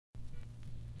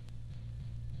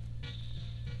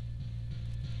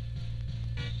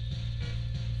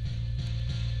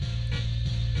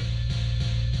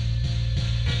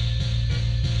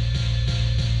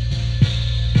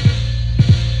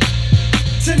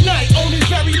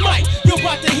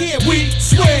hear, we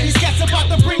swear. These cats about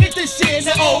to bring it this year.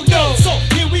 Now, oh no. So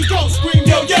here we go, scream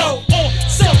yo yo. Oh,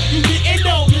 so you didn't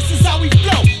know this is how we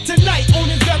flow. Tonight on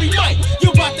this very mic, you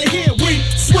about to hear, we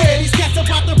swear. These cats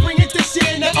about to bring it this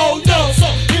year. Now, oh no. So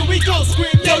here we go,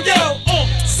 scream yo yo. Oh,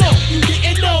 so you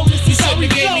didn't know this is how we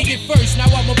flow. Gave me it first, now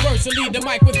I'm a burst and lead the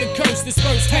mic with the curse.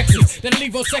 Disperse hexes, then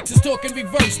leave all sexes talking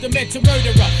reverse. The mental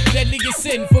murderer, deadliest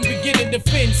sin from beginning to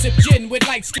fin. Sip gin with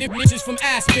like skip bitches from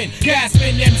Aspen.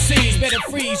 Gasping MCs, better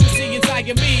freeze. You see inside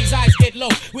your me's, eyes get low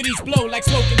with each blow like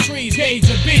smoking trees. Gauge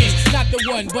of bees, not the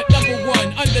one, but number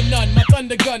one. Under none, my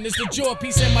thunder gun is the jaw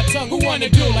piece in my tongue. Who wanna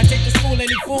duel? I take this fool any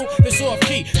fool that's off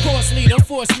key. Coarsely, don't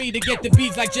force me to get the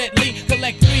beats like Jet Li.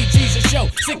 Collect 3 G's a show,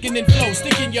 sickening flow,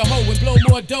 stick in your hoe and blow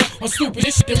more dough on stupid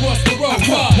shit than Ross the Road.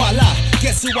 Voila,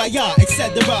 guess who I am,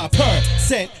 etc. Per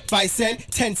cent, 5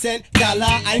 cent, 10 cent, dollar.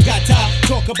 I ain't got time,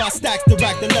 talk about stacks to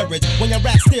rack the leverage. When I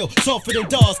rack still, softer than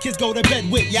dolls, kids go to bed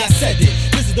with, yeah I said it.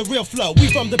 This is the real flow,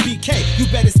 we from the BK. You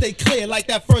better stay clear like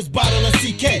that first bottle of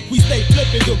CK. We stay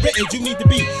flipping, good written, you need to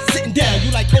be sitting down.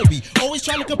 You like Kobe, always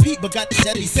trying to compete, but got the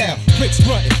Chevy sound. Bricks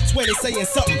grunting, swear they saying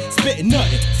something, spitting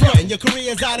nothing. Frontin', your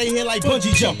career's out of here like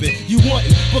bungee jumping. You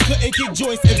wantin', but couldn't kick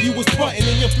joints if you was punting.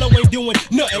 And your flow ain't doing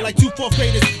nothing like 2 4th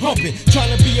graders humping.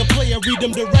 Trying to be a player, read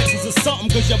them directions or something,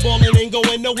 cause your ballin' ain't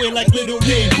going nowhere like Little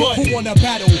League. But who wanna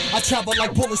battle? I travel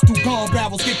like bullets through gun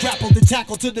barrels. Get grappled and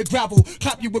tackled to the gravel.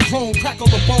 Clap you with chrome, crackle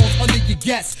the bones under your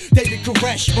guess. David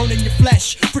Koresh, burning your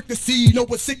flesh. Fricassee, know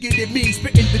what's sicker than me.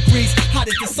 Spitting degrees, hot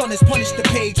as the sun is punished the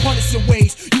page. Punishing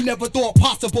ways you never thought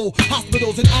possible.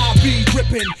 Hospitals and IV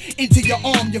dripping into your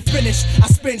arm, you're finished. I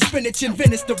spin spinach and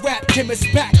Venice, the rap chemist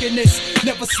back in this.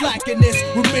 Never slack in this,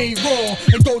 remain raw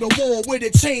and go to war with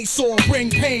a chainsaw. Bring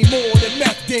pain more than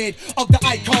meth did. Of the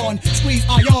icon, squeeze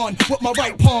ion with my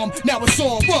right palm. Now it's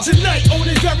on. What? Tonight on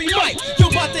this very mic, you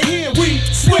about to hear, we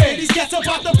swear. These cats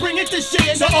about to bring it this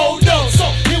year. Now, oh no. So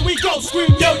here we go,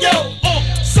 scream yo yo. Oh,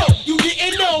 so you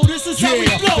didn't know this is how we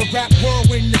flow. The rap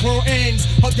whirlwind, the world ends.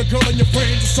 Hug your girl and your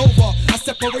friends, it's over. I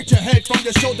separate your head from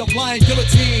your shoulder, flying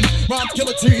guillotine. Rhyme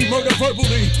guillotine, murder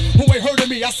verbally. Who ain't heard of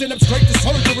me? I send them straight to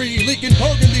surgery, leaking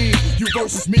burgundy. You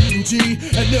versus me, UG,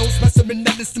 and nil specimen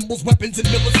that symbols weapons in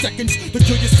milliseconds. To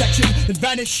kill your section and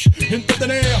vanish into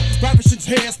thin air. Ravishing's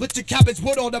hair, split your cabbage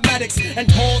with automatics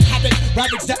and cause havoc.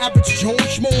 Ravage the average Joe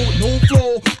Schmo, no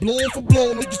flow, blow for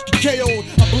blow, niggas get KO'd.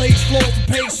 I blaze flow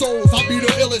for pesos, I'll be the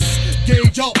illest.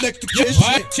 Gauge up next to kiss.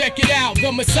 Check it out,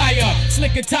 the Messiah,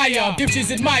 slick attire,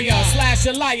 bitches admire, slash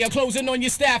a liar, closing on your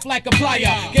staff like a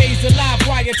plier. Gaze the live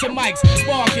wire to mics,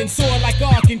 sparking, soar like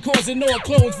arcing, causing all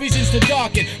closed visions to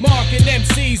darken. Marking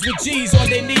MCs with G's on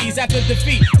their knees after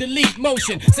defeat, delete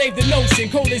motion, save the notion,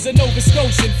 cold as a Nova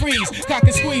Scotian, freeze, cock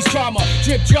and squeeze trauma,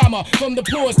 drip drama from the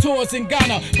pores, tours in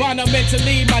Ghana. Bonner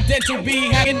mentally, my dental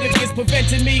be hanging is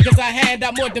preventing me, cause I hand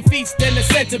out more defeats than the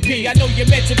centipede. I know you're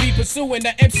meant to be pursuing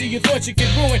the MC you thought you could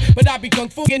ruin, but I be kung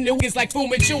fu in the it's like Fu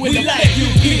Manchu in the like you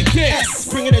eat this,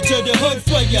 bringing it to the hood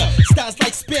for ya. Styles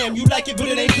like spam, you like it, but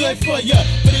it ain't good for ya.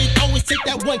 But it always take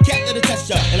that one cat to test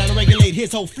ya, and I don't regulate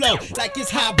his whole flow like it's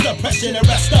high blood pressure and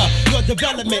arrest up your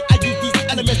development. I use these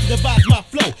elements to devise my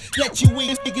flow. Let you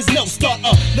wings niggas know, start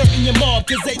up, lurking your mob,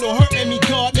 cause ain't no hurting me,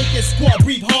 God. Make it squad,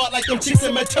 breathe hard like them chicks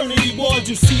in maternity wards.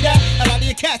 You see that? A lot of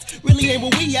your cats really ain't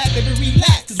where we at, baby,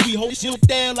 relax, cause we hold shit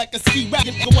down like a ski rack.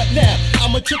 And what now?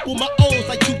 I'ma triple my O's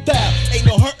like 2,000. Ain't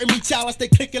no hurting me, child, I stay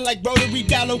clicking like rotary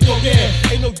down, don't go there.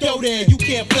 Ain't no dough there, you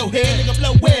can't flow here, nigga,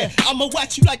 blow where? I'ma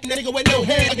watch you like a nigga with no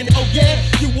hair. Oh yeah,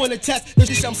 you wanna test the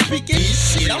shit I'm speaking?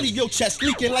 Shit, I'll leave your chest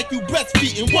leaking like you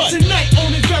breastfeeding. What? Tonight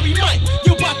on this very mic,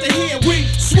 you about to hear, we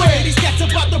swear. These cats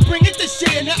about to bring it this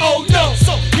year. Now, oh no,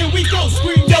 so here we go,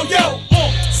 scream yo yo.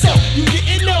 Oh, so you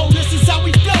didn't know this is how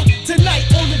we flow.